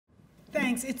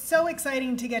Thanks. It's so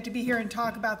exciting to get to be here and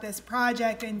talk about this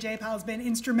project, and JPAL's been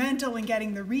instrumental in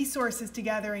getting the resources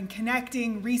together and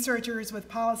connecting researchers with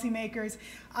policymakers.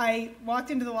 I walked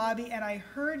into the lobby and I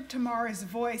heard Tamara's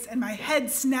voice and my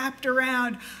head snapped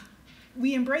around.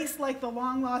 We embrace like the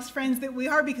long-lost friends that we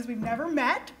are because we've never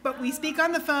met, but we speak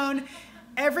on the phone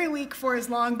every week for as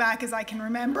long back as I can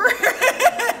remember.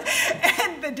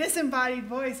 And the disembodied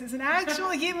voice is an actual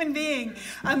human being.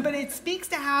 But it speaks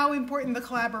to how important the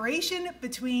collaboration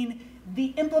between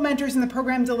the implementers and the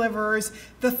program deliverers,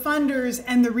 the funders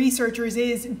and the researchers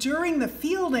is during the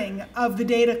fielding of the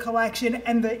data collection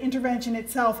and the intervention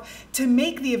itself to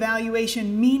make the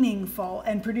evaluation meaningful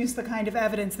and produce the kind of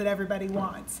evidence that everybody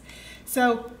wants.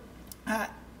 So,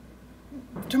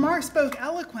 Tamar spoke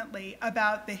eloquently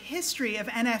about the history of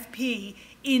NFP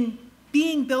in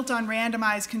being built on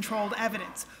randomized controlled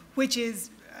evidence, which is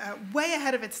way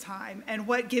ahead of its time and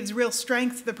what gives real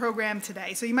strength to the program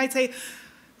today. So you might say,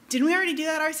 didn't we already do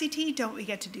that RCT? Don't we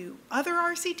get to do other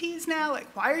RCTs now?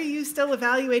 Like, why are you still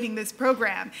evaluating this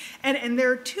program? And there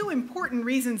are two important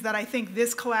reasons that I think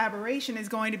this collaboration is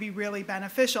going to be really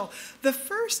beneficial. The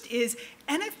first is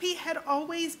NFP had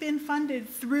always been funded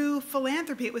through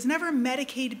philanthropy. It was never a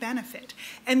Medicaid benefit.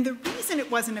 And the reason it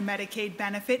wasn't a Medicaid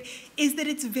benefit is that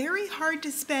it's very hard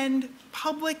to spend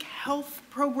public health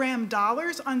program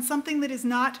dollars on something that is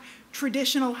not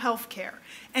traditional health care.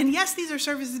 And yes, these are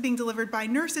services being delivered by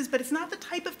nurses, but it's not the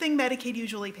type of thing Medicaid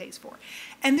usually pays for.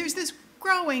 And there's this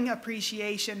growing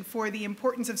appreciation for the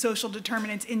importance of social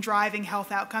determinants in driving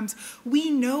health outcomes.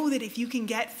 We know that if you can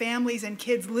get families and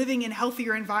kids living in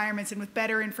healthier environments and with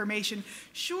better information,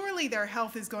 surely their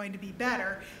health is going to be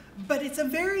better. But it's a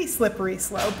very slippery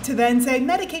slope to then say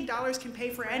Medicaid dollars can pay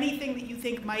for anything that you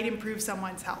think might improve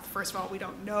someone's health. First of all, we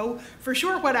don't know for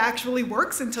sure what actually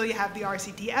works until you have the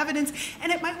RCT evidence,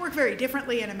 and it might work very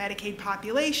differently in a Medicaid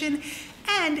population.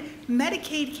 And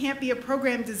Medicaid can't be a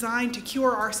program designed to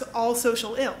cure all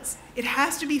social ills. It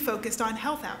has to be focused on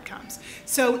health outcomes.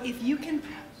 So if you can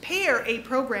pair a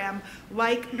program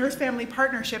like Nurse-Family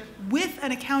Partnership with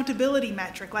an accountability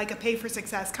metric like a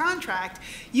pay-for-success contract,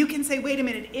 you can say, wait a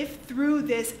minute, if through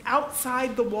this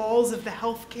outside the walls of the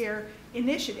healthcare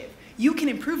initiative, you can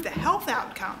improve the health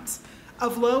outcomes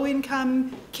of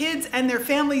low-income kids and their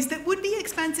families that would be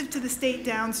expensive to the state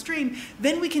downstream,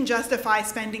 then we can justify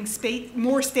spending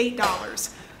more state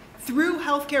dollars through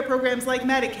healthcare programs like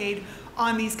Medicaid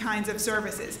on these kinds of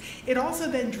services. It also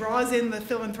then draws in the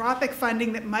philanthropic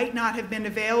funding that might not have been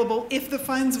available if the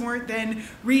funds weren't then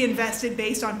reinvested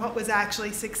based on what was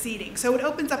actually succeeding. So it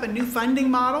opens up a new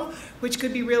funding model, which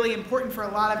could be really important for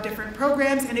a lot of different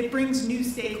programs, and it brings new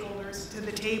stakeholders to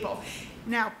the table.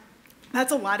 Now,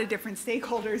 that's a lot of different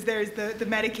stakeholders. There's the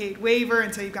Medicaid waiver,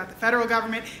 and so you've got the federal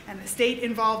government and the state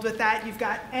involved with that. You've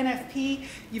got NFP,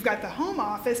 you've got the home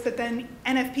office, but then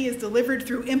NFP is delivered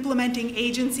through implementing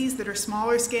agencies that are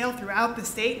smaller scale throughout the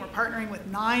state. We're partnering with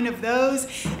 9 of those.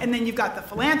 And then you've got the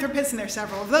philanthropists, and there's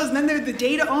several of those. And then there are the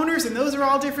data owners, and those are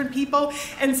all different people.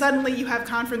 And suddenly you have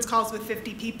conference calls with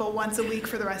 50 people once a week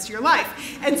for the rest of your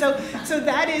life. And so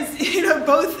that is,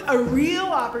 both a real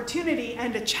opportunity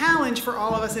and a challenge for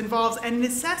all of us involved, and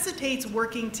necessitates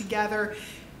working together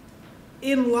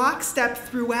in lockstep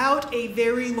throughout a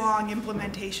very long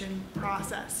implementation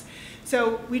process.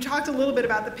 So we talked a little bit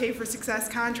about the Pay for Success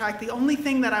contract. The only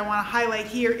thing that I want to highlight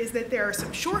here is that there are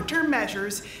some short-term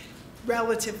measures,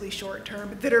 relatively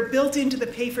short-term, that are built into the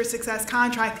Pay for Success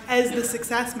contract as the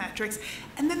success metrics.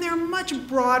 And then there are a much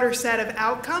broader set of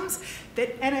outcomes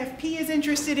that NFP is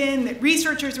interested in, that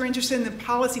researchers are interested in, that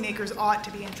policymakers ought to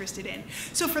be interested in.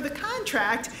 So for the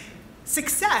contract,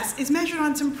 success is measured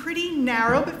on some pretty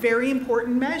narrow but very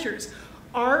important measures.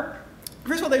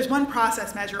 First of all, there's one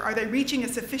process measure. Are they reaching a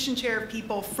sufficient share of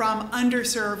people from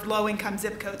underserved low-income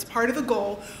zip codes? Part of the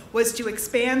goal was to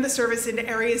expand the service into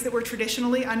areas that were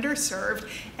traditionally underserved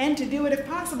and to do it, if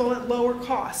possible, at lower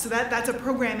cost. So that's a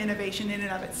program innovation in and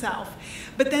of itself.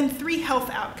 But then 3 health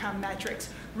outcome metrics: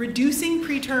 reducing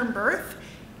preterm birth,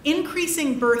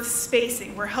 increasing birth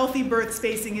spacing, where healthy birth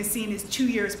spacing is seen as 2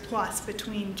 years plus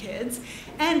between kids,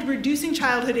 and reducing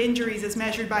childhood injuries as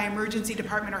measured by emergency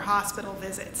department or hospital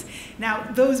visits. Now,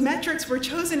 those metrics were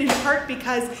chosen in part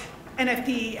because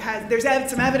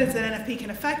there's some evidence that NFP can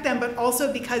affect them, but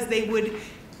also because they would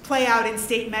play out in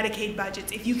state Medicaid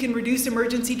budgets. If you can reduce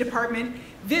emergency department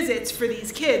visits for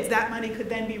these kids, that money could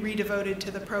then be redevoted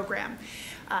to the program.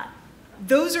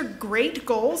 Those are great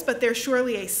goals, but they're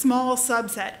surely a small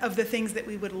subset of the things that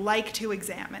we would like to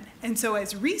examine. And so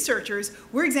as researchers,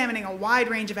 we're examining a wide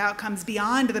range of outcomes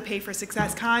beyond the Pay for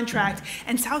Success contract,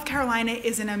 and South Carolina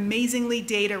is an amazingly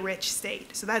data-rich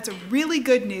state. So that's a really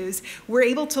good news. We're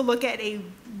able to look at a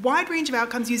wide range of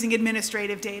outcomes using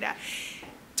administrative data.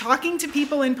 Talking to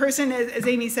people in person, as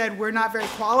Amy said, we're not very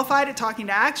qualified at talking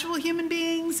to actual human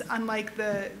beings, unlike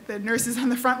the nurses on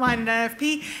the front line at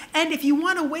NFP. And if you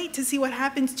want to wait to see what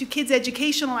happens to kids'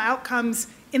 educational outcomes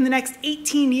in the next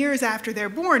 18 years after they're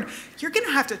born, you're going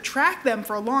to have to track them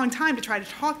for a long time to try to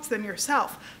talk to them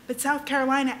yourself. But South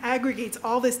Carolina aggregates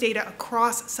all this data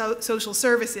across social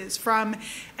services, from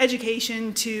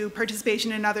education to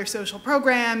participation in other social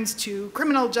programs, to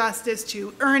criminal justice,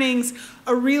 to earnings,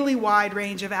 a really wide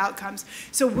range of outcomes.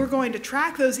 So we're going to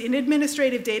track those in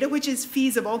administrative data, which is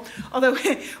feasible, although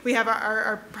we have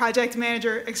our project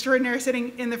manager extraordinaire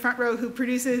sitting in the front row who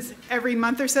produces every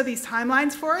month or so these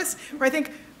timelines for us, where I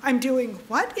think, I'm doing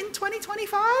what in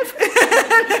 2025?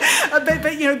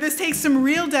 but you know, this takes some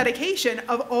real dedication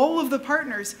of all of the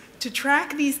partners to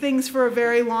track these things for a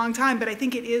very long time, but I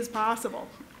think it is possible.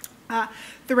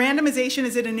 The randomization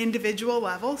is at an individual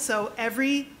level, so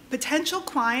every potential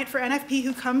client for NFP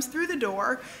who comes through the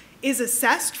door is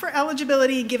assessed for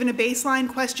eligibility and given a baseline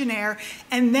questionnaire,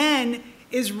 and then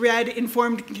is read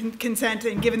informed consent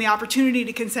and given the opportunity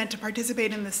to consent to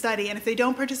participate in the study. And if they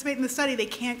don't participate in the study, they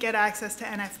can't get access to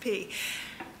NFP.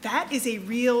 That is a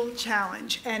real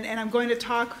challenge. And I'm going to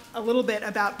talk a little bit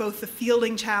about both the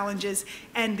fielding challenges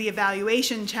and the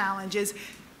evaluation challenges.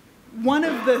 One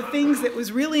of the things that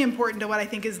was really important to what I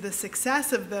think is the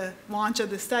success of the launch of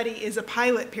the study is a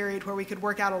pilot period where we could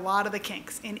work out a lot of the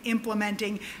kinks in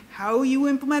implementing how you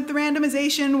implement the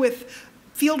randomization with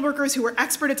field workers who are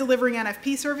expert at delivering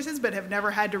NFP services but have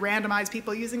never had to randomize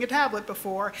people using a tablet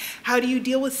before. How do you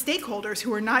deal with stakeholders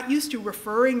who are not used to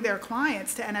referring their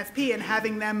clients to NFP and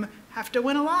having them have to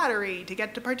win a lottery to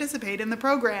get to participate in the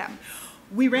program?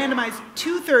 We randomized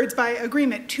 2/3 by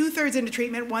agreement, 2/3 into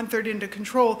treatment, 1/3 into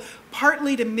control,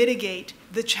 partly to mitigate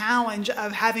the challenge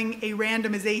of having a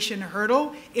randomization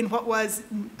hurdle in what was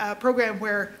a program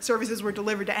where services were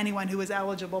delivered to anyone who was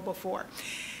eligible before.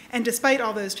 And despite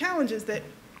all those challenges that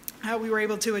we were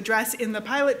able to address in the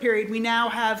pilot period, we now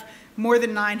have more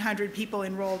than 900 people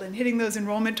enrolled. And hitting those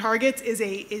enrollment targets is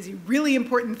a really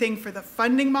important thing for the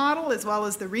funding model as well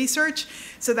as the research.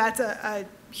 So that's a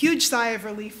huge sigh of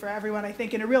relief for everyone, I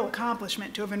think, and a real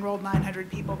accomplishment to have enrolled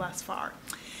 900 people thus far.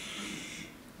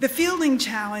 The fielding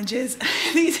challenges,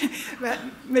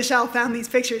 Michelle found these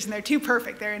pictures and they're too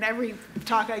perfect. They're in every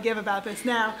talk I give about this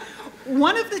now.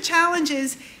 One of the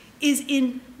challenges is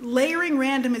in layering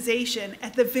randomization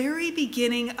at the very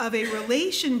beginning of a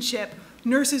relationship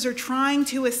nurses are trying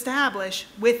to establish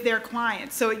with their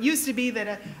clients. So it used to be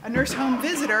that a nurse home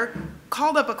visitor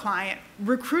called up a client,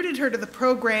 recruited her to the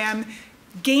program,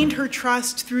 gained her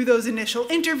trust through those initial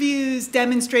interviews,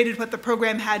 demonstrated what the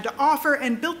program had to offer,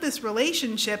 and built this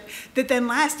relationship that then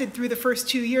lasted through the first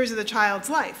 2 years of the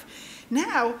child's life.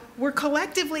 Now, we're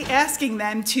collectively asking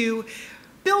them to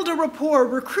build a rapport,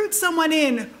 recruit someone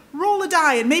in, roll a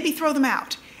die, and maybe throw them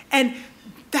out. And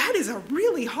that is a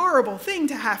really horrible thing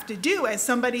to have to do as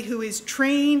somebody who is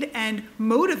trained and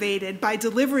motivated by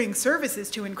delivering services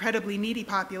to incredibly needy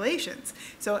populations.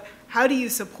 So how do you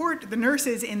support the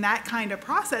nurses in that kind of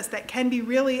process that can be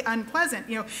really unpleasant?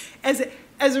 You know,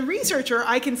 as a researcher,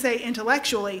 I can say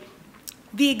intellectually,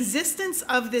 the existence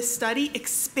of this study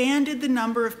expanded the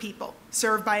number of people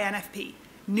served by NFP.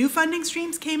 New funding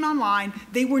streams came online.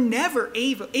 They were never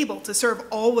able to serve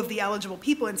all of the eligible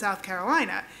people in South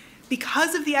Carolina.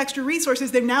 Because of the extra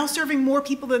resources, they're now serving more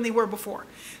people than they were before.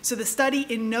 So the study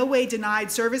in no way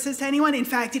denied services to anyone. In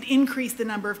fact, it increased the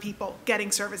number of people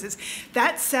getting services.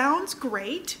 That sounds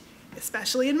great,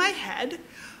 especially in my head.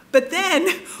 But then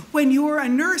when you're a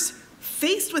nurse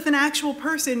faced with an actual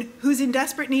person who's in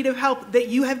desperate need of help that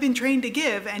you have been trained to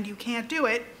give and you can't do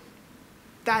it,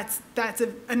 that's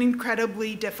an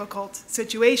incredibly difficult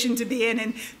situation to be in.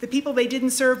 And the people they didn't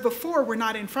serve before were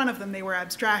not in front of them, they were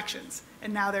abstractions.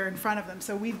 And now they're in front of them.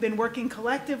 So we've been working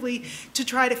collectively to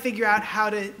try to figure out how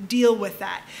to deal with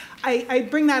that. I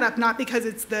bring that up not because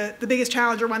it's the biggest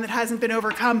challenge or one that hasn't been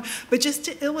overcome, but just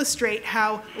to illustrate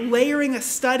how layering a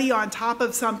study on top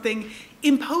of something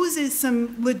imposes some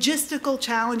logistical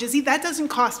challenges. That doesn't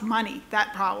cost money,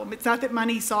 that problem. It's not that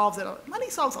money solves it. Money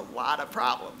solves a lot of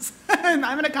problems.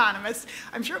 I'm an economist.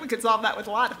 I'm sure we could solve that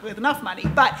with enough money.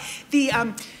 But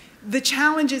the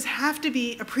challenges have to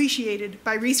be appreciated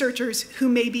by researchers who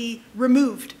may be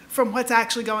removed from what's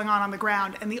actually going on the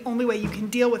ground. And the only way you can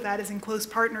deal with that is in close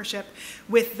partnership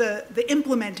with the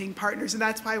implementing partners. And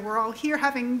that's why we're all here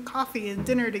having coffee and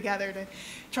dinner together to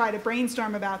try to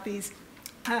brainstorm about these.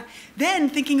 Then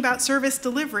thinking about service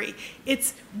delivery,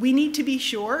 we need to be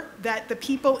sure that the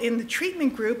people in the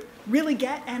treatment group really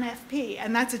get NFP,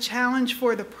 and that's a challenge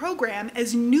for the program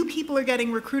as new people are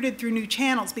getting recruited through new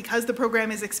channels. Because the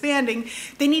program is expanding,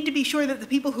 they need to be sure that the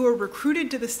people who are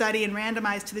recruited to the study and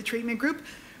randomized to the treatment group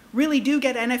really do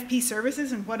get NFP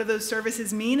services. And what do those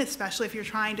services mean, especially if you're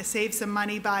trying to save some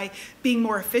money by being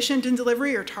more efficient in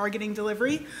delivery or targeting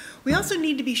delivery? We also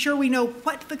need to be sure we know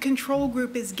what the control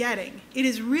group is getting. It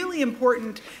is really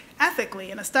important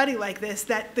ethically in a study like this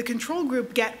that the control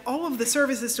group get all of the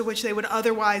services to which they would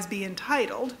otherwise be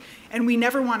entitled, and we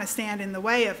never want to stand in the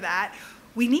way of that.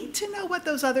 We need to know what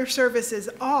those other services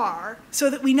are so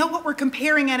that we know what we're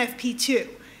comparing NFP to.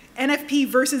 NFP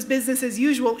versus business as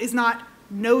usual is not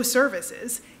no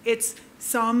services. It's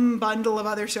some bundle of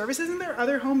other services, and there are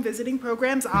other home visiting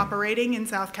programs operating in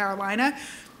South Carolina.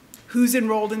 Who's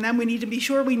enrolled in them? We need to be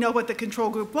sure we know what the control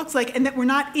group looks like and that we're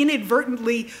not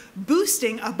inadvertently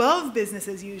boosting above business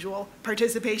as usual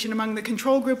participation among the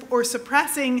control group or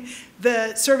suppressing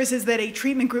the services that a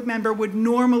treatment group member would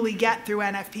normally get through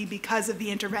NFP because of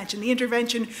the intervention. The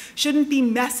intervention shouldn't be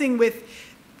messing with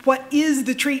what is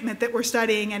the treatment that we're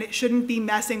studying, and it shouldn't be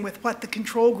messing with what the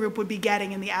control group would be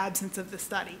getting in the absence of the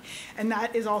study. And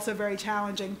that is also very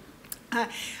challenging.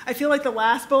 I feel like the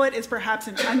last bullet is perhaps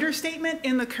an understatement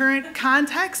in the current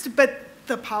context, but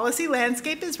the policy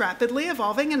landscape is rapidly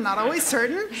evolving and not always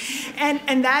certain.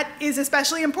 And that is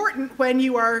especially important when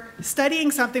you are studying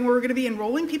something where we're going to be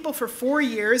enrolling people for 4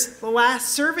 years. The last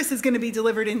service is going to be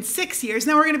delivered in 6 years.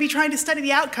 Now we're going to be trying to study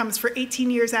the outcomes for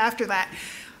 18 years after that.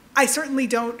 I certainly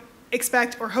don't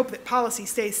expect or hope that policy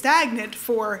stays stagnant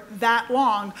for that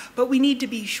long, but we need to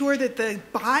be sure that the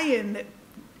buy-in that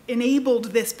enabled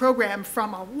this program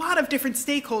from a lot of different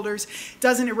stakeholders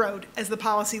doesn't erode as the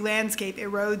policy landscape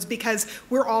erodes, because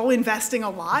we're all investing a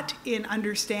lot in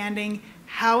understanding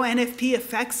how NFP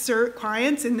affects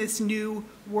clients in this new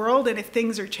world, and if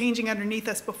things are changing underneath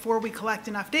us before we collect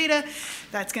enough data,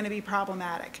 that's going to be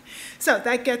problematic. So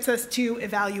that gets us to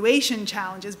evaluation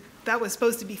challenges. That was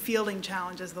supposed to be fielding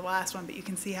challenges, the last one, but you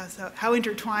can see how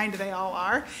intertwined they all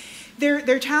are.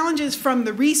 They're challenges from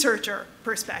the researcher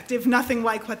perspective, nothing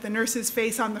like what the nurses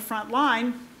face on the front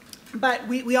line, but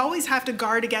we always have to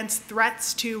guard against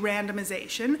threats to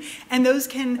randomization, and those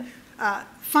can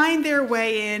find their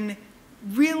way in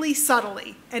really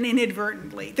subtly and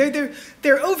inadvertently.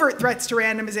 They're overt threats to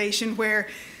randomization where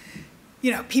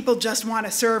people just want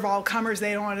to serve all comers.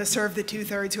 They don't want to serve the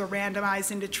 2/3 who are randomized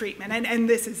into treatment. And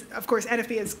this is, of course,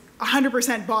 NFP is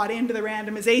 100% bought into the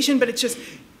randomization, but it's just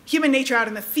human nature out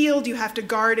in the field. You have to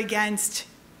guard against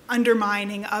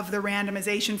undermining of the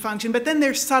randomization function. But then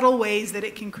there's subtle ways that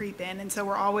it can creep in, and so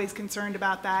we're always concerned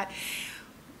about that.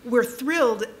 We're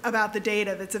thrilled about the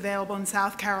data that's available in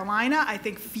South Carolina. I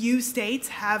think few states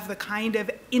have the kind of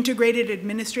integrated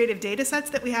administrative data sets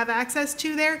that we have access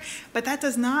to there, but that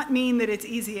does not mean that it's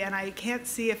easy. And I can't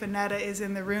see if Annetta is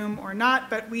in the room or not,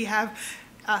 but we have,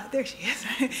 there she is.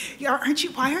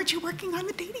 Why aren't you working on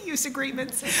the data use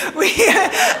agreements? We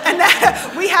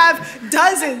have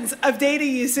dozens of data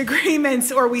use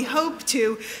agreements, or we hope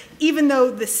to. Even though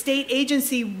the state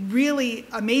agency really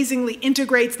amazingly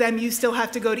integrates them, you still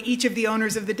have to go to each of the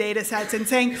owners of the data sets and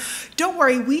saying, don't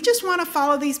worry, we just want to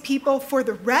follow these people for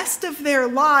the rest of their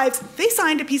lives. They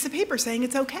signed a piece of paper saying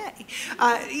it's okay.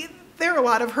 There are a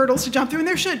lot of hurdles to jump through, and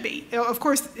there should be. Of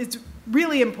course, it's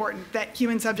really important that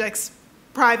human subjects'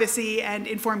 privacy and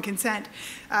informed consent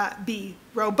be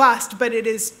robust, but it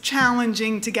is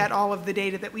challenging to get all of the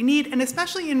data that we need, and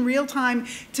especially in real time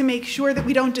to make sure that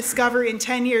we don't discover in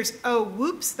 10 years, oh,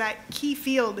 whoops, that key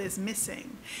field is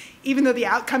missing. Even though the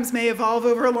outcomes may evolve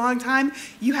over a long time,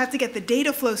 you have to get the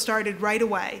data flow started right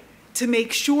away to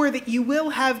make sure that you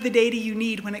will have the data you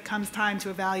need when it comes time to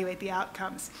evaluate the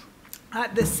outcomes.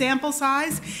 The sample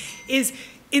size is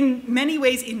in many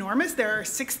ways enormous. There are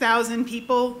 6,000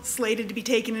 people slated to be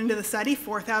taken into the study,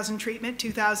 4,000 treatment,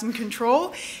 2,000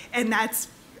 control, and that's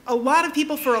a lot of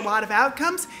people for a lot of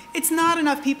outcomes. It's not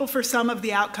enough people for some of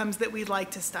the outcomes that we'd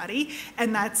like to study,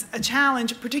 and that's a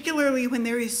challenge, particularly when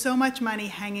there is so much money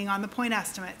hanging on the point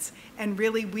estimates. And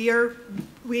really,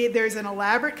 there's an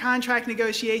elaborate contract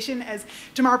negotiation. As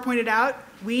Tamar pointed out,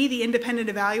 we, the independent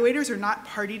evaluators, are not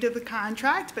party to the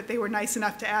contract, but they were nice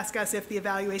enough to ask us if the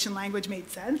evaluation language made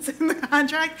sense in the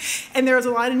contract. And there was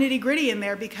a lot of nitty-gritty in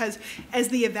there because as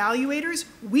the evaluators,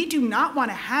 we do not want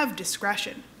to have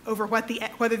discretion over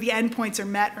whether the endpoints are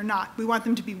met or not. We want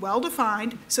them to be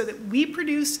well-defined so that we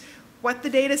produce what the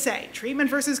data say. Treatment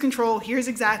versus control, here's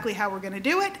exactly how we're going to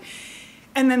do it.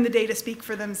 And then the data speak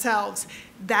for themselves.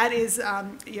 That is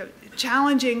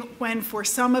challenging when for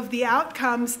some of the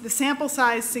outcomes, the sample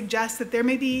size suggests that there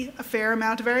may be a fair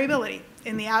amount of variability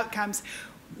in the outcomes.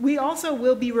 We also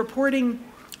will be reporting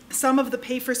some of the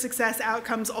pay-for-success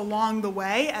outcomes along the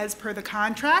way as per the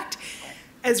contract.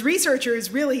 As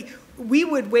researchers, really, we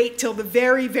would wait till the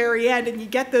very, very end and you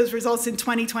get those results in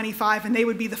 2025 and they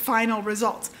would be the final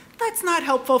results. That's not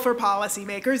helpful for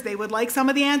policymakers. They would like some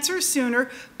of the answers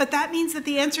sooner, but that means that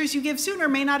the answers you give sooner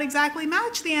may not exactly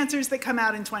match the answers that come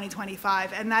out in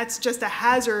 2025, and that's just a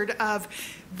hazard of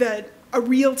a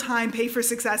real-time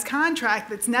pay-for-success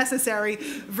contract that's necessary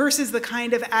versus the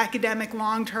kind of academic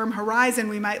long-term horizon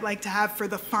we might like to have for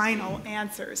the final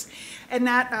answers. And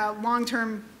that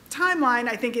long-term timeline,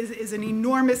 I think, is an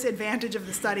enormous advantage of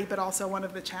the study, but also one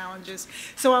of the challenges.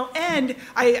 So I'll end.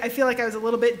 I feel like I was a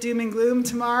little bit doom and gloom.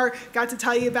 Tamar got to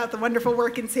tell you about the wonderful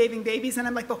work in saving babies, and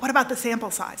I'm like, but what about the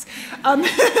sample size?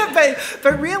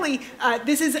 But really,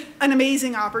 this is an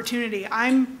amazing opportunity.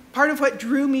 Part of what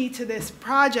drew me to this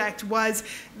project was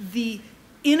the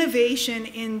innovation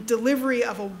in delivery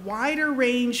of a wider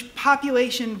range,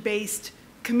 population-based,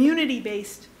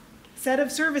 community-based set of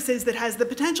services that has the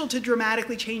potential to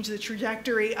dramatically change the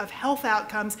trajectory of health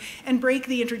outcomes and break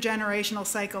the intergenerational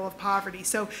cycle of poverty.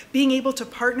 So being able to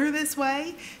partner this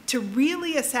way to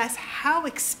really assess how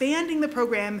expanding the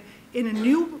program in a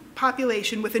new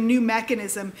population with a new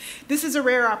mechanism, this is a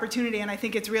rare opportunity, and I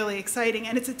think it's really exciting.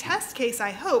 And it's a test case, I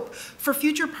hope, for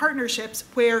future partnerships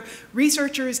where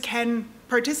researchers can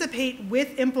participate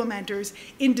with implementers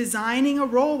in designing a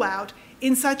rollout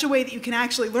in such a way that you can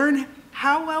actually learn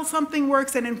how well something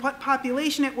works and in what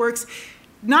population it works,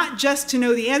 not just to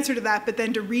know the answer to that, but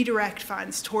then to redirect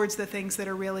funds towards the things that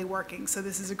are really working. So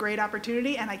this is a great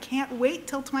opportunity, and I can't wait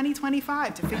till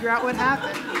 2025 to figure out what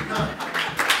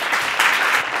happened.